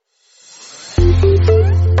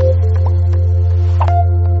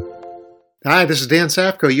Hi, this is Dan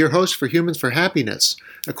Safko, your host for Humans for Happiness.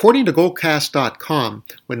 According to Goalcast.com,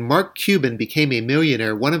 when Mark Cuban became a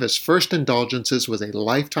millionaire, one of his first indulgences was a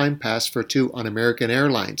lifetime pass for two on American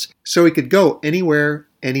Airlines, so he could go anywhere,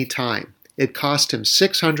 anytime. It cost him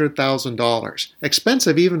 $600,000.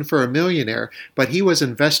 Expensive even for a millionaire, but he was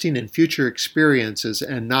investing in future experiences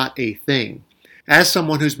and not a thing. As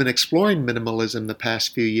someone who's been exploring minimalism the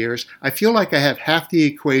past few years, I feel like I have half the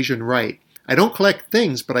equation right. I don't collect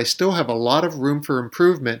things, but I still have a lot of room for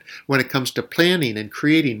improvement when it comes to planning and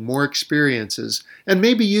creating more experiences, and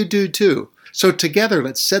maybe you do too. So together,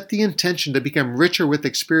 let's set the intention to become richer with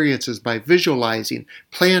experiences by visualizing,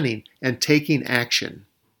 planning, and taking action.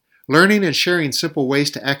 Learning and sharing simple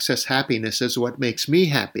ways to access happiness is what makes me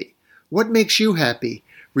happy. What makes you happy?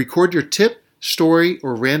 Record your tip, story,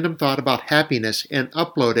 or random thought about happiness and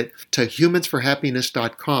upload it to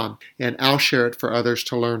humansforhappiness.com, and I'll share it for others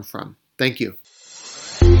to learn from. Thank you.